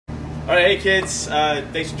All right, hey kids,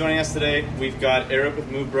 thanks for joining us today. We've got Eric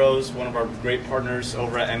with Move Bros, one of our great partners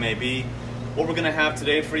over at MAB. What we're gonna have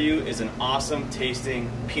today for you is an awesome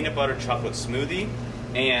tasting peanut butter chocolate smoothie.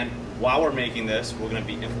 And while we're making this, we're gonna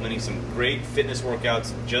be implementing some great fitness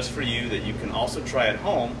workouts just for you that you can also try at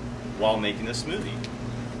home while making the smoothie.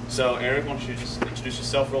 So Eric, why don't you just introduce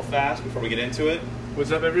yourself real fast before we get into it?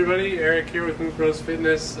 What's up everybody, Eric here with Move Bros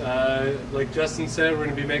Fitness. Like Justin said, we're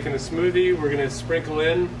gonna be making a smoothie. We're gonna sprinkle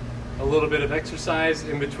in a little bit of exercise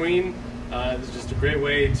in between. It's just a great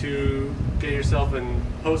way to get yourself a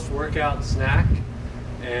post-workout snack,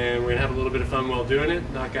 and we're gonna have a little bit of fun while doing it.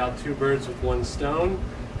 Knock out two birds with one stone.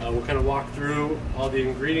 We'll kind of walk through all the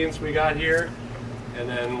ingredients we got here, and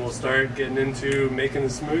then we'll start getting into making the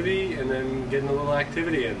smoothie and then getting a little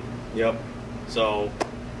activity in. Yep. So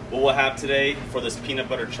what we'll have today for this peanut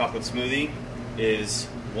butter chocolate smoothie is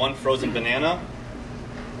one frozen banana.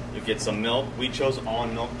 You get some milk. We chose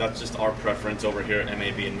almond milk. That's just our preference over here at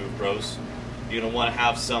MAB and Move Bros. You're gonna want to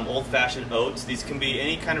have some old-fashioned oats. These can be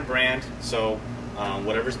any kind of brand, so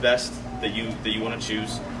whatever's best that you want to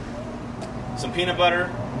choose. Some peanut butter.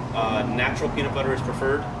 Natural peanut butter is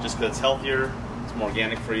preferred, just because it's healthier. It's more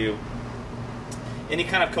organic for you. Any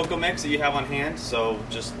kind of cocoa mix that you have on hand, so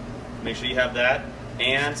just make sure you have that,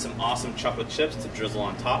 and some awesome chocolate chips to drizzle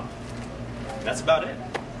on top. That's about it.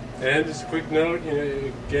 And just a quick note,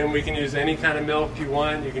 again, we can use any kind of milk you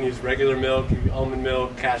want. You can use regular milk, almond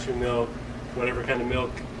milk, cashew milk, whatever kind of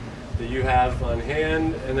milk that you have on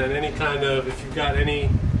hand. And then any kind of, if you've got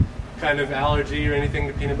any kind of allergy or anything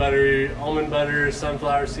to peanut butter, almond butter,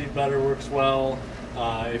 sunflower seed butter works well.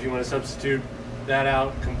 If you want to substitute that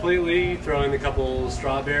out completely, throw in a couple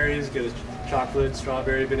strawberries, get a chocolate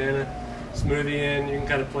strawberry banana smoothie in. You can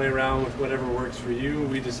kind of play around with whatever works for you.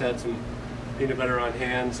 We just had some peanut butter on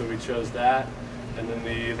hand, so we chose that. And then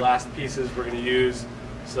the last pieces, we're going to use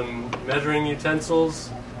some measuring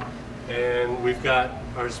utensils, and we've got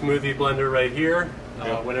our smoothie blender right here,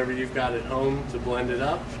 whatever you've got at home to blend it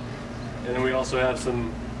up. And then we also have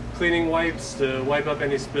some cleaning wipes to wipe up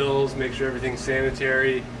any spills, make sure everything's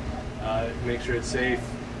sanitary, make sure it's safe,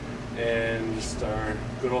 and just our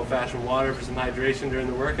good old-fashioned water for some hydration during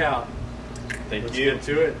the workout. Let's get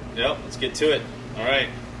to it. Yep, let's get to it. All right.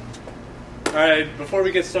 Alright, before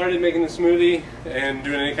we get started making the smoothie and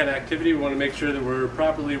doing any kind of activity, we want to make sure that we're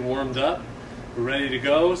properly warmed up. We're ready to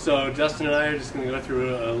go. So Justin and I are just going to go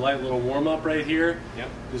through a light little warm-up right here. Yep.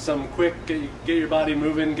 Do something quick, get your body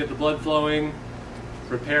moving, get the blood flowing,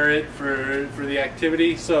 prepare it for the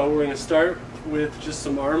activity. So we're going to start with just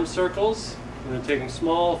some arm circles. We're going to take them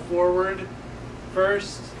small forward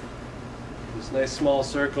first. Just nice small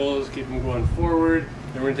circles, keep them going forward.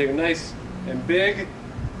 Then we're going to take them nice and big.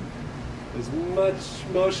 As much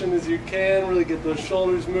motion as you can, really get those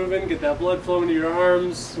shoulders moving, get that blood flowing to your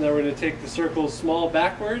arms. Now we're going to take the circles small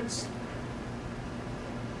backwards.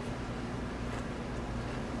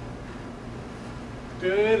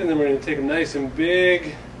 Good, and then we're going to take them nice and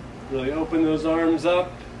big. Really open those arms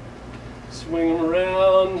up, swing them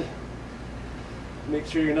around. Make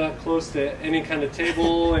sure you're not close to any kind of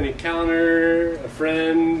table, any counter, a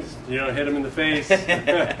friend. You don't hit them in the face.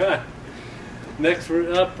 Next, we're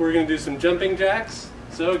going to do some jumping jacks.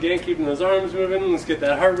 So again, keeping those arms moving. Let's get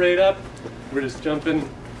that heart rate up. We're just jumping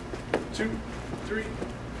 2, 3,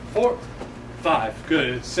 4, 5.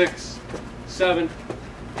 Good. 6, 7,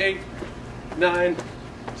 8, 9,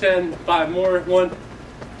 10. 5 more. 1,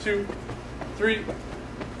 2, 3,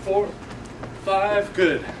 4, 5.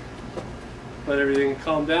 Good. Let everything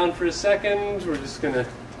calm down for a second. We're just going to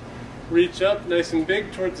reach up nice and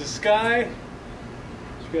big towards the sky.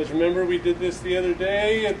 You guys remember we did this the other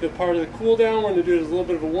day at the part of the cool down. We're going to do it as a little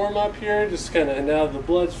bit of a warm up here, just kind of now the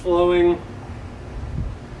blood's flowing.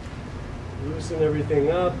 Loosen everything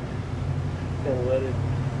up, kind of let it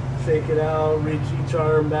shake it out, reach each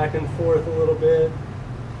arm back and forth a little bit.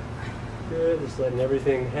 Good, just letting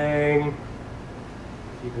everything hang,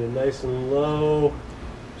 keeping it nice and low.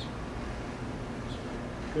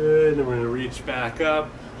 Good, and we're going to reach back up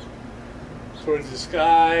towards the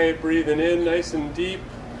sky, breathing in nice and deep.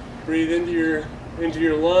 Breathe into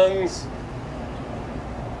your lungs.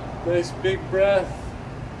 Nice big breath.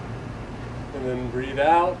 And then breathe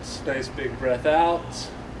out. Nice big breath out.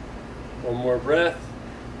 One more breath.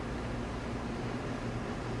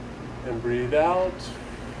 And breathe out.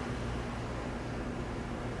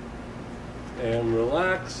 And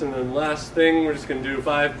relax. And then last thing, we're just going to do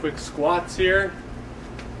 5 quick squats here.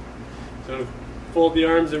 So fold the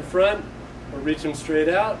arms in front or reach them straight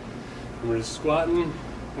out. And we're just squatting.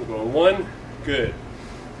 We're going 1, good.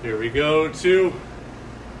 Here we go, 2,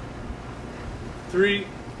 3,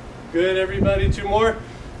 good everybody, 2 more,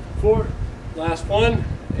 4, last one,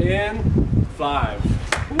 and 5.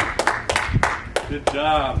 Good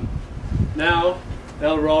job. Now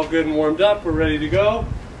that we're all good and warmed up, we're ready to go.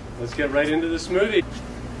 Let's get right into the smoothie.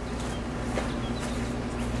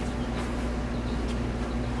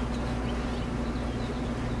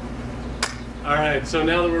 All right, so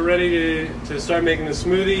now that we're ready to start making the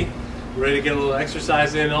smoothie, we're ready to get a little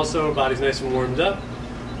exercise in also, body's nice and warmed up.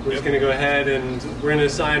 We're just gonna go ahead and we're gonna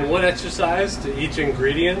assign one exercise to each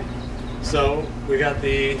ingredient. So we got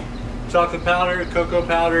the chocolate powder, cocoa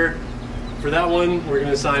powder. For that one, we're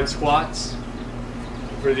gonna assign squats.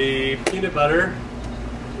 For the peanut butter,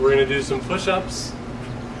 we're gonna do some push-ups.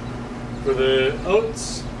 For the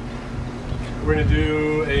oats, we're gonna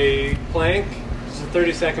do a plank, just a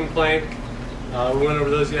 30-second plank. We went over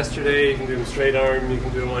those yesterday. You can do them straight arm, you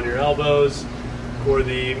can do them on your elbows. For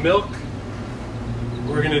the milk,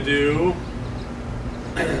 we're gonna do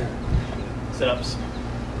sit-ups.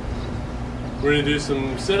 We're gonna do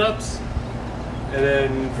some sit-ups. And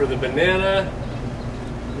then for the banana,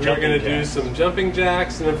 we're gonna do some jumping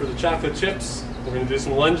jacks. And then for the chocolate chips, we're gonna do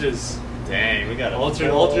some lunges. Dang, we got a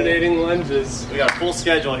alternating lunges. We got a full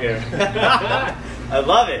schedule here. I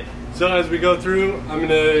love it. So as we go through,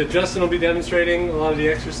 Justin will be demonstrating a lot of the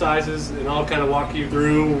exercises, and I'll kind of walk you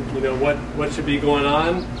through, what should be going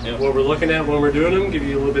on, what we're looking at when we're doing them, give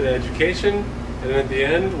you a little bit of education, and then at the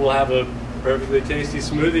end, we'll have a perfectly tasty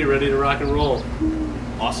smoothie ready to rock and roll.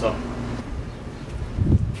 Awesome.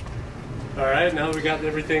 All right, now that we got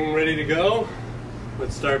everything ready to go,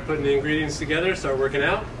 let's start putting the ingredients together, start working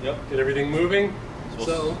out, get everything moving.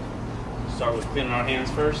 So we'll start with cleaning our hands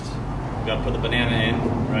first. We gotta put the banana in,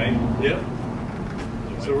 right? Yep.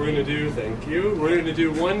 So we're gonna do, thank you, we're gonna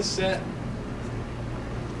do one set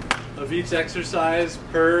of each exercise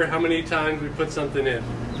per how many times we put something in.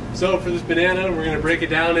 So for this banana, we're gonna break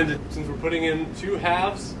it down into, since we're putting in 2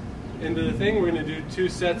 halves into the thing, we're gonna do 2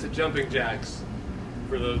 sets of jumping jacks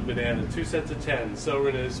for the banana, 2 sets of 10. So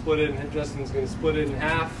we're gonna split it, and Justin's gonna split it in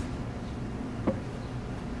half. I'm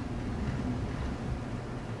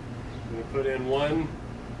gonna put in one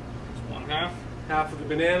half of the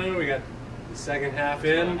banana. We got the second half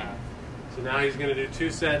in. So now he's going to do 2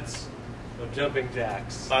 sets of jumping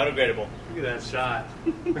jacks. Biodegradable. Look at that shot.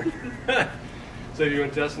 So you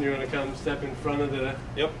want Justin, you want to come step in front of the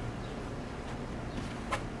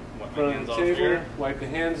front of the table, wipe the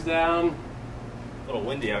hands down. A little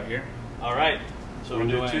windy out here. All right. So we're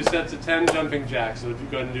going to do 2 sets of 10 jumping jacks. So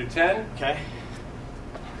go ahead and do 10. Okay.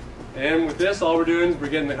 And with this, all we're doing is we're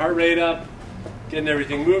getting the heart rate up, getting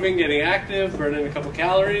everything moving, getting active, burning a couple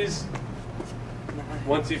calories.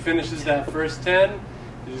 Once he finishes that first 10,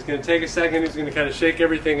 he's just going to take a second, he's going to kind of shake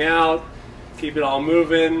everything out, keep it all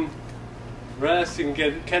moving, rest, you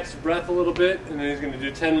can catch the breath a little bit, and then he's going to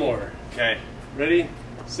do 10 more. Okay. Ready,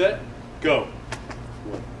 set, go.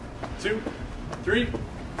 1, 2, 3,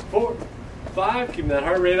 4, 5, keeping that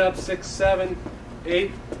heart rate up, 6, 7,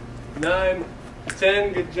 8, 9,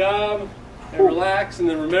 10, good job, and relax, and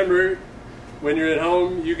then remember, when you're at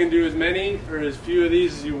home, you can do as many or as few of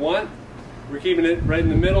these as you want. We're keeping it right in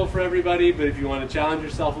the middle for everybody, but if you want to challenge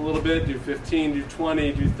yourself a little bit, do 15, do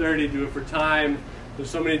 20, do 30, do it for time.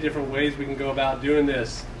 There's so many different ways we can go about doing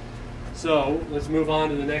this. So let's move on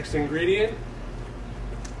to the next ingredient.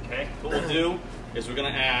 Okay, what we'll do is we're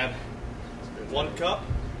going to add 1 cup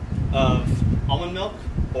of almond milk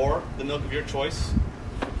or the milk of your choice.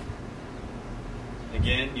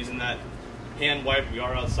 Again, using that hand wipe. We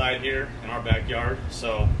are outside here in our backyard,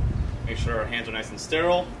 so make sure our hands are nice and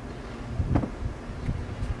sterile.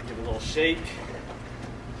 Give it a little shake.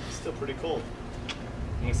 It's still pretty cold.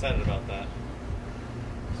 I'm excited about that.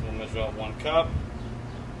 So we'll measure out 1 cup.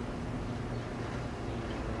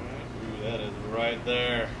 Ooh, that is right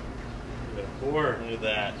there. Pour. Look at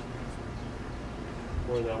that.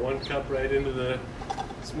 Pour that 1 cup right into the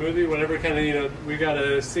smoothie, whatever kind of, we got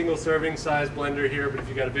a single serving size blender here, but if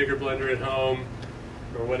you got a bigger blender at home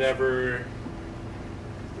or whatever,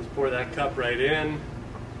 just pour that cup right in.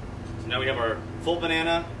 So now we have our full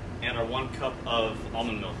banana and our 1 cup of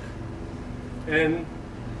almond milk. And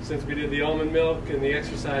since we did the almond milk and the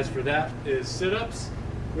exercise for that is sit-ups,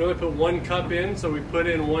 we only put 1 cup in, so we put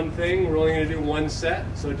in 1 thing. We're only going to do 1 set,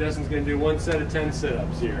 so Justin's going to do 1 set of 10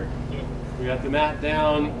 sit-ups here. We got the mat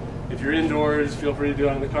down. If you're indoors, feel free to do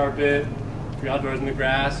it on the carpet. If you're outdoors in the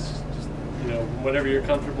grass, just whatever you're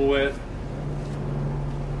comfortable with.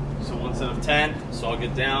 So 1 set of 10. So I'll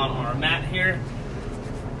get down on our mat here.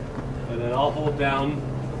 And then I'll hold down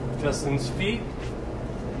Justin's feet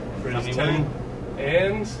for his 10.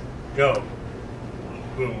 And go.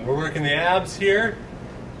 Boom. We're working the abs here.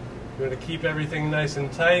 We're going to keep everything nice and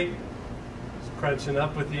tight. crunching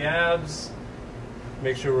up with the abs.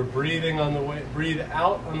 Make sure we're breathing on the way, breathe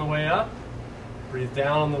out on the way up, breathe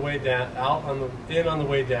down on the way down, out on the, in on the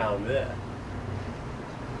way down. There.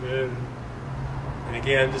 Good. And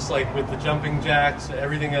again, just like with the jumping jacks,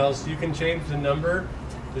 everything else, you can change the number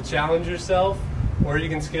to challenge yourself, or you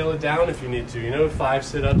can scale it down if you need to. You know, 5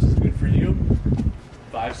 sit-ups is good for you.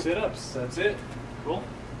 5 sit-ups, that's it. Cool.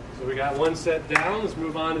 So we got 1 set down. Let's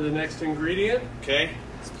move on to the next ingredient. Okay,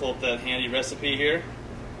 let's pull up that handy recipe here.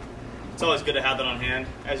 It's always good to have that on hand.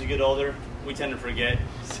 As you get older, we tend to forget.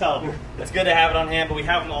 So it's good to have it on hand, but we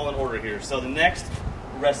have them all in order here. So the next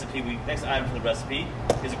recipe, next item for the recipe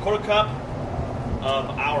is a 1/4 cup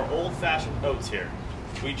of our old-fashioned oats here.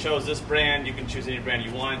 We chose this brand. You can choose any brand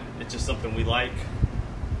you want. It's just something we like.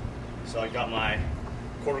 So I got my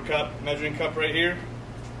 1/4 cup measuring cup right here.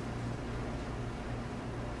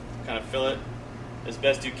 Kind of fill it as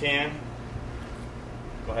best you can.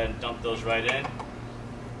 Go ahead and dump those right in.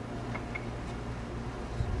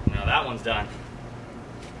 Now that one's done.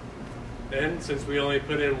 And since we only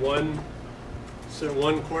put in one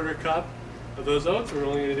 1/4 cup of those oats, we're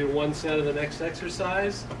only going to do 1 set of the next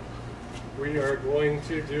exercise. We are going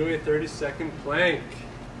to do a 30-second plank.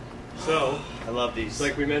 So, I love these.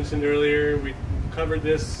 like we mentioned earlier, we covered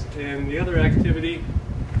this in the other activity.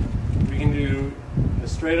 We can do a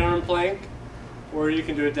straight arm plank, or you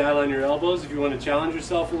can do it down on your elbows if you want to challenge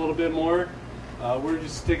yourself a little bit more. We're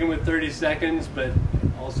just sticking with 30 seconds, but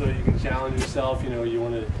also you can challenge yourself. You know, you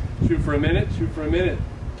want to shoot for a minute, shoot for a minute.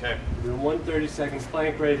 Okay. We're doing 1 30-second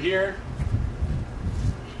plank right here.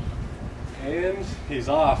 And he's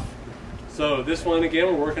off. So this one, again,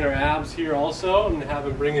 we're working our abs here also. I'm going to have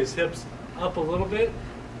him bring his hips up a little bit.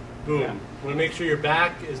 Boom. Yeah. Want to make sure your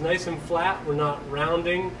back is nice and flat. We're not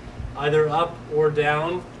rounding either up or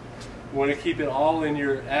down. You want to keep it all in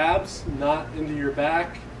your abs, not into your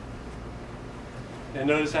back. And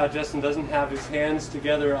notice how Justin doesn't have his hands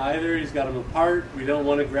together either. He's got them apart. We don't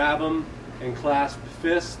want to grab them and clasp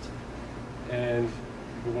fist. And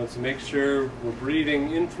we want to make sure we're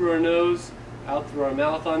breathing in through our nose, out through our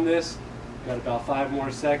mouth on this. Got about 5 more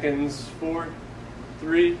seconds. 4,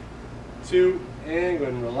 3, 2, and go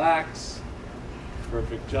ahead and relax.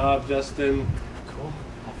 Perfect job, Justin. Cool.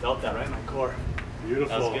 I felt that right in my core. Beautiful.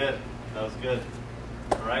 That was good. That was good.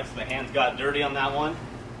 All right, so my hands got dirty on that one.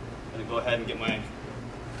 I'm gonna go ahead and get my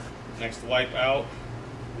next wipe out.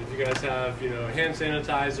 If you guys have, you know, hand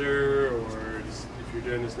sanitizer, or just if you're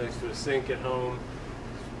doing this next to a sink at home,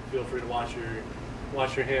 feel free to wash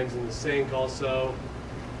your hands in the sink also.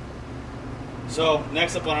 So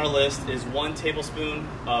next up on our list is 1 tablespoon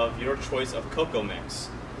of your choice of cocoa mix.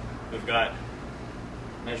 We've got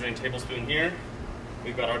measuring tablespoon here.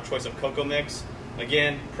 We've got our choice of cocoa mix.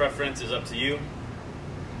 Again, preference is up to you.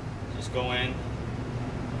 Just go in,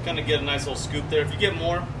 kind of get a nice little scoop there. If you get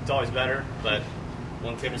more, it's always better, but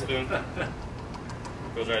 1 tablespoon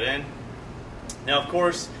goes right in. Now, of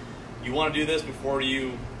course, you want to do this before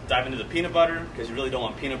you dive into the peanut butter, because you really don't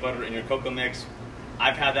want peanut butter in your cocoa mix.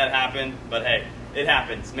 I've had that happen, but hey, it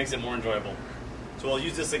happens. Makes it more enjoyable. So we'll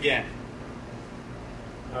use this again.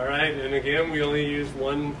 All right, and again, we only use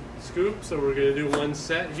 1 scoop, so we're going to do 1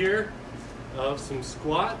 set here of some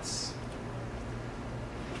squats.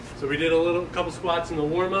 So we did a couple squats in the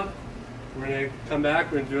warm-up. We're going to come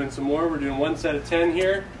back, we're doing some more. We're doing 1 set of 10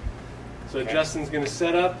 here. So okay. Justin's going to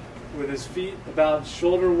set up with his feet about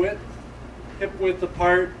shoulder width, hip width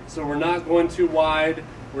apart, so we're not going too wide,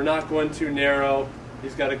 we're not going too narrow.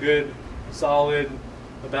 He's got a good, solid,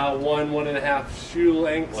 about 1.5 shoe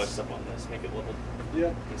lengths. Lift up on this, make it level.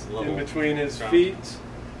 Yep, in between his ground. Feet.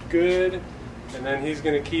 Good. And then he's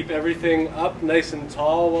going to keep everything up nice and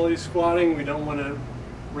tall while he's squatting. We don't want to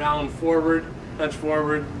round forward, hunch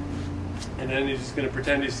forward. And then he's just going to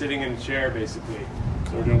pretend he's sitting in a chair, basically.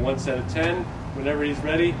 So we're doing 1 set of 10. Whenever he's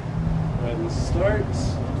ready, go ahead and start.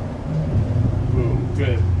 Boom.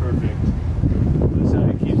 Good. Perfect. Notice how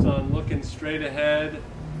he keeps on looking straight ahead.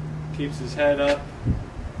 Keeps his head up.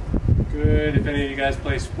 Good. If any of you guys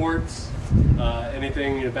play sports,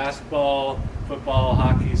 anything, you know, basketball, football,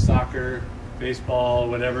 hockey, soccer, baseball,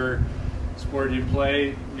 whatever sport you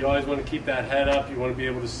play, you always want to keep that head up. You want to be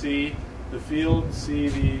able to see the field, see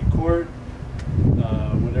the court,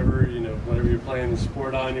 whatever you're playing the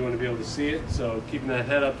sport on, you want to be able to see it. So keeping that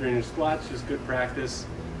head up during your squats is good practice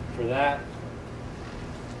for that.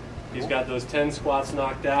 He's got those 10 squats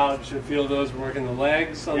knocked out. You should feel those working the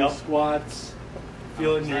legs on the squats.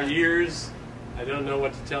 Feel it in your ears. I don't know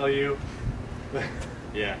what to tell you.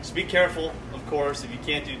 Yeah, just be careful, of course. If you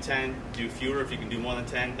can't do 10, do fewer. If you can do more than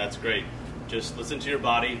 10, that's great. Just listen to your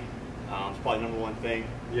body. It's probably #1 thing.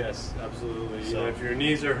 Yes, absolutely. So, you know, if your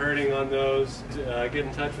knees are hurting on those, get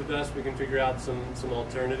in touch with us. We can figure out some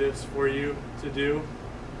alternatives for you to do.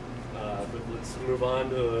 But let's move on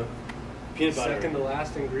to the peanut butter. Second to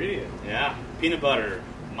last ingredient. Yeah, peanut butter.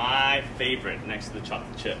 My favorite next to the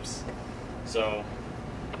chocolate chips. So,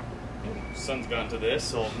 Son's got into this,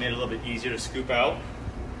 so it made it a little bit easier to scoop out.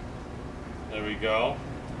 There we go.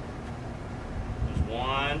 There's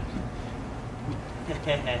one.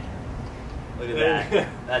 Look at that.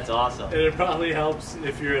 That's awesome. And it probably helps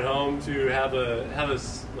if you're at home to have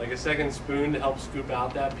like a second spoon to help scoop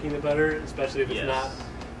out that peanut butter, especially if it's not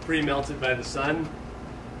pre-melted by the sun.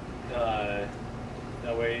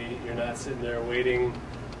 That way you're not sitting there waiting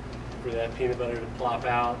for that peanut butter to plop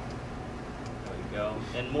out. There you go.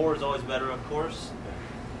 And more is always better, of course.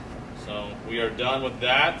 So we are done with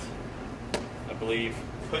that. I believe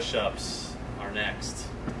push-ups are next.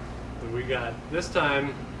 So we got, this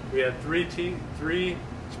time, we had three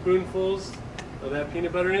spoonfuls of that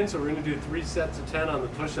peanut butter in, so we're going to do 3 sets of 10 on the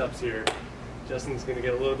push-ups here. Justin's going to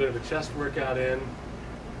get a little bit of a chest workout in.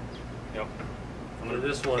 Yep. I'm For going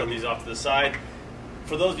this to one, put these off to the side.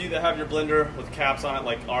 For those of you that have your blender with caps on it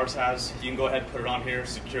like ours has, you can go ahead and put it on here,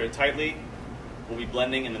 secure it tightly. We'll be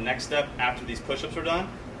blending in the next step after these push-ups are done,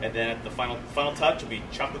 and then at the final touch will be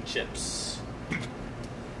chocolate chips.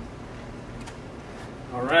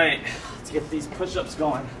 All right, let's get these push-ups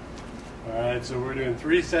going. All right, so we're doing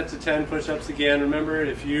 3 sets of 10 push-ups again. Remember,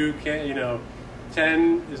 if you can't,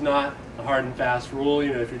 10 is not a hard and fast rule.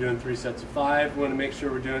 If you're doing 3 sets of 5, we want to make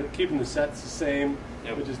sure we're keeping the sets the same.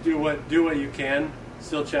 Yep. But just do what you can.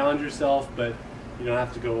 Still challenge yourself, but you don't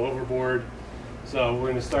have to go overboard. So we're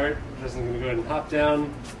going to start. Justin's going to go ahead and hop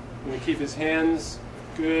down. I'm going to keep his hands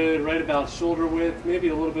good, right about shoulder width, maybe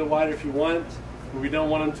a little bit wider if you want. But we don't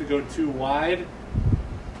want him to go too wide.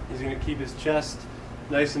 He's going to keep his chest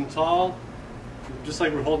nice and tall, just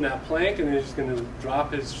like we're holding that plank, and then he's just going to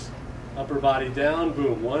drop his upper body down.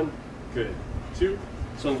 Boom. 1, good. 2.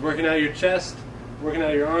 So he's working out your chest, working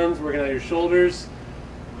out your arms, working out your shoulders.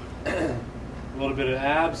 A little bit of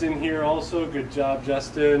abs in here also. Good job,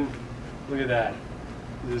 Justin. Look at that.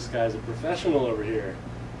 This guy's a professional over here.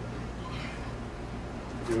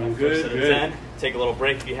 Doing good. Good. 10. Take a little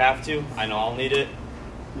break if you have to. I know I'll need it.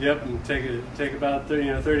 Yep, and take about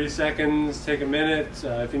 30 seconds. Take a minute.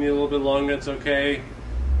 If you need a little bit longer, it's okay.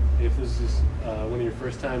 If this is one of your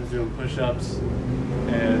first times doing push-ups.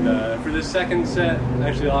 And for this second set,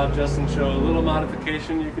 actually I'll have Justin show a little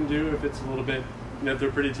modification you can do if it's a little bit, if they're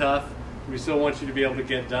pretty tough. We still want you to be able to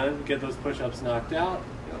get those push-ups knocked out.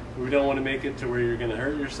 We don't want to make it to where you're going to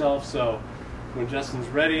hurt yourself. So when Justin's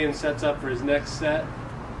ready and sets up for his next set,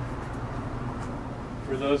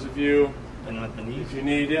 for those of you, And at the knees. if you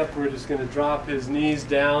need, we're just going to drop his knees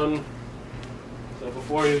down. So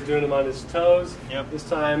before he was doing them on his toes, this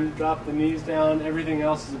time drop the knees down. Everything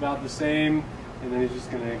else is about the same. And then he's just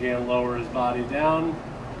going to, again, lower his body down.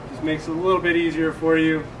 Just makes it a little bit easier for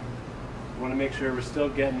you. We want to make sure we're still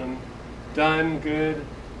getting them done good.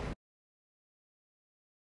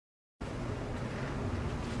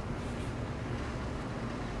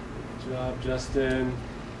 Good job, Justin.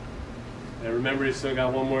 And remember, he's still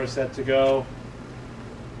got 1 more set to go.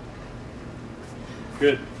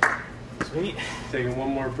 Good. Sweet. Taking 1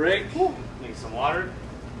 more break. Need some water.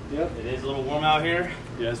 Yep. It is a little warm out here.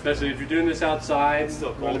 Yeah, especially if you're doing this outside. It's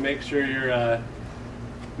still You want to cold.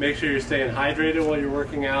 make sure you're staying hydrated while you're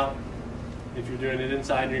working out. If you're doing it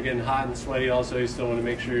inside and you're getting hot and sweaty, also you still want to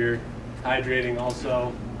make sure you're hydrating.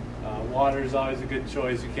 Also, water is always a good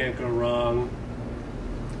choice. You can't go wrong.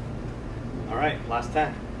 All right, last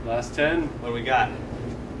 10. Last 10. What do we got?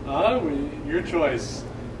 Your choice.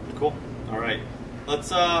 Cool. All right. Let's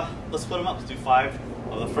split them up. Let's do 5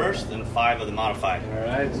 of the first and 5 of the modified. All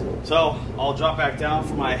right. So I'll drop back down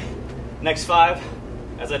for my next 5,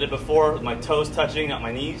 as I did before, with my toes touching, not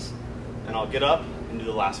my knees, and I'll get up and do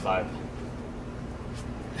the last 5.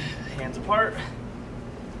 Hands apart.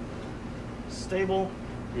 Stable.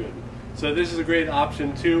 Good. So this is a great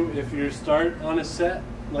option too if you start on a set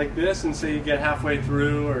like this and say you get halfway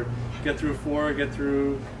through, or get through 4, get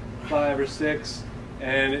through 5 or 6,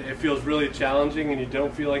 and it feels really challenging and you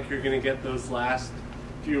don't feel like you're going to get those last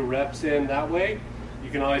few reps in that way. You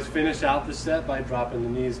can always finish out the set by dropping the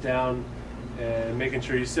knees down and making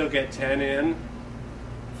sure you still get 10 in.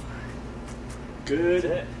 Good.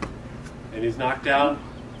 That's it. And he's knocked out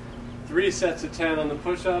 3 sets of 10 on the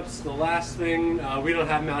push-ups. The last thing, we don't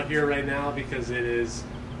have them out here right now because it is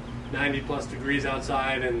 90 plus degrees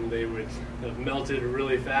outside and they would have melted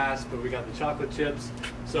really fast, but we got the chocolate chips.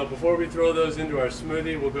 So before we throw those into our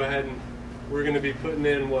smoothie, we'll go ahead and we're going to be putting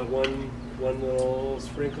in one one little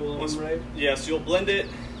sprinkle of them, right? Yeah, so you'll blend it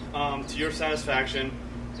to your satisfaction.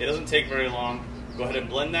 It doesn't take very long. Go ahead and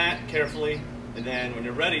blend that carefully, and then when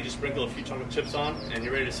you're ready, just sprinkle a few chocolate chips on, and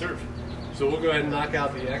you're ready to serve. So we'll go ahead and knock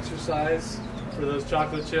out the exercise for those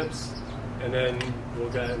chocolate chips, and then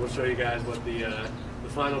we'll show you guys what the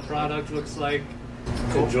final product looks like.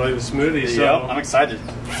 Cool. Enjoy the smoothie. So yeah, I'm excited.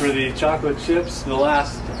 For the chocolate chips, the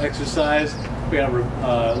last exercise, we got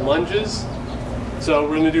lunges. So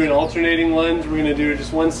we're going to do an alternating lunge. We're going to do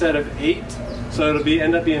just one set of 8. So it'll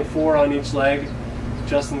end up being 4 on each leg.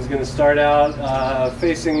 Justin's going to start out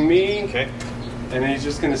facing me. Okay. And he's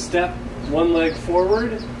just going to step one leg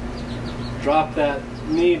forward, drop that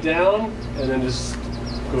knee down, and then just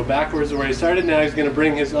go backwards to where he started. Now he's going to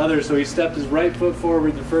bring his other, so he stepped his right foot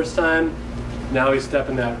forward the first time. Now he's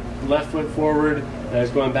stepping that left foot forward. Now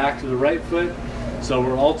he's going back to the right foot. So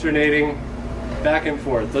we're alternating back and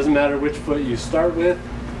forth. Doesn't matter which foot you start with.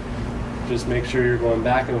 Just make sure you're going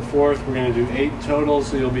back and forth. We're going to do 8 total,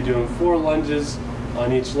 so you'll be doing 4 lunges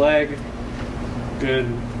on each leg. Good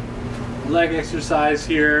leg exercise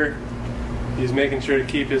here. He's making sure to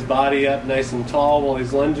keep his body up nice and tall while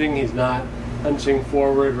he's lunging. He's not hunching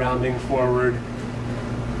forward, rounding forward.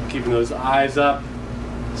 Keeping those eyes up,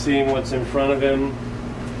 seeing what's in front of him.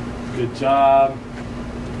 Good job.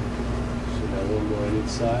 Should have one more on each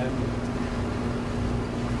side.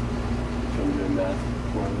 I'm doing math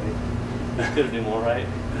poorly. Could do more, right?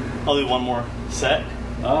 I'll do one more set.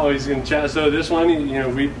 Oh, he's going to challenge. So this one, you know,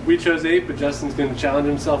 we chose 8, but Justin's going to challenge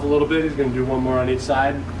himself a little bit. He's going to do one more on each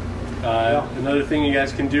side. Another thing you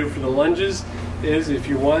guys can do for the lunges is, if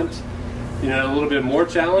you want, you know, a little bit more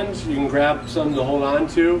challenge, you can grab something to hold on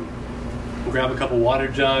to. Grab a couple water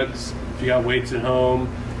jugs. If you got weights at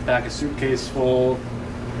home, pack a suitcase full.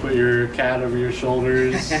 Put your cat over your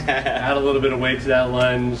shoulders. Add a little bit of weight to that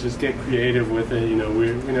lunge. Just get creative with it. You know,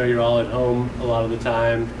 we know you're all at home a lot of the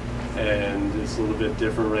time, and it's a little bit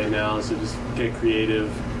different right now. So just get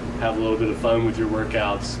creative. Have a little bit of fun with your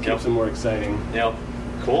workouts. Keeps them more exciting. Yep.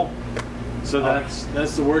 Cool. So that's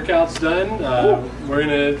the workouts done. We're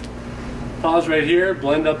gonna pause right here,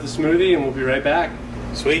 blend up the smoothie, and we'll be right back.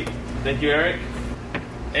 Sweet. Thank you, Eric.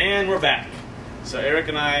 And we're back. So Eric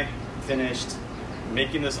and I finished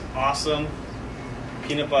making this awesome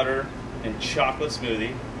peanut butter and chocolate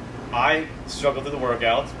smoothie. I struggled through the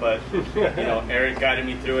workouts, but you know, Eric guided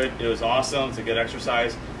me through it. It was awesome. It's a good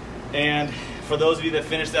exercise. And for those of you that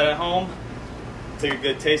finished that at home, take a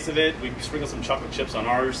good taste of it. We sprinkled some chocolate chips on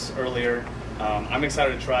ours earlier. I'm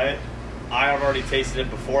excited to try it. I have already tasted it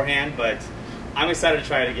beforehand, but I'm excited to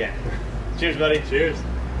try it again. Cheers, buddy. Cheers.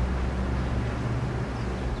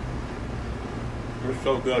 They're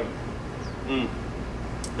so good.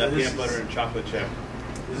 That peanut butter and chocolate chip.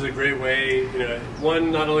 This is a great way, you know,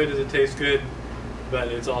 one, not only does it taste good, but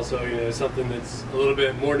it's also, you know, something that's a little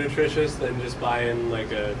bit more nutritious than just buying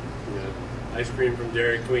like a, you know, ice cream from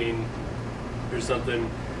Dairy Queen or something.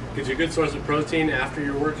 Gives you a good source of protein after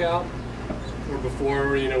your workout or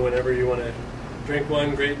before, you know, whenever you want to drink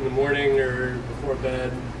one, great in the morning or before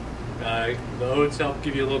bed. The oats help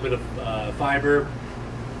give you a little bit of fiber.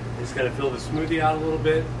 Just kind of fill the smoothie out a little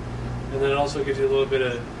bit, and then it also gives you a little bit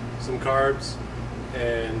of some carbs,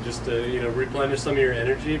 and just to, you know, replenish some of your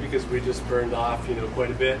energy, because we just burned off, you know,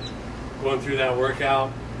 quite a bit going through that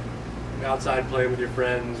workout, outside playing with your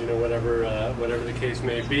friends, you know, whatever the case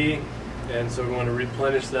may be. And so we want to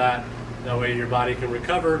replenish that. That way your body can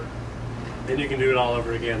recover, and you can do it all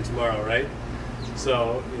over again tomorrow, right?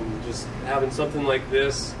 So just having something like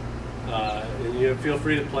this. And, you know, feel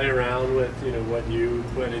free to play around with, you know, what you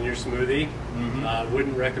put in your smoothie.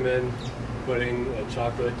 Wouldn't recommend putting a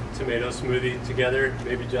chocolate tomato smoothie together.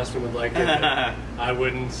 Maybe Justin would like it, but I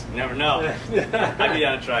wouldn't. You never know. I'd be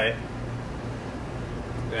down to try it.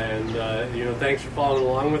 And you know, thanks for following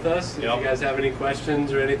along with us. If you guys have any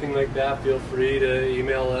questions or anything like that, feel free to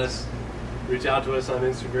email us, reach out to us on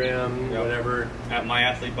Instagram, whatever. At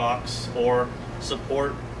MyAthleteBox or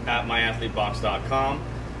support@myathletebox.com.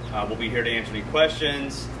 We'll be here to answer any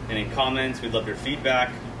questions, any comments. We'd love your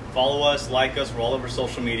feedback. Follow us, like us. We're all over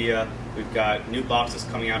social media. We've got new boxes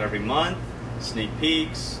coming out every month, sneak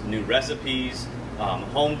peeks, new recipes,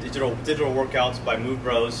 home digital workouts by Move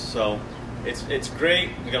Bros. So it's great.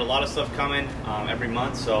 We got a lot of stuff coming every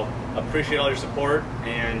month. So appreciate all your support,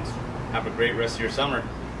 and have a great rest of your summer.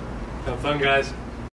 Have fun, guys.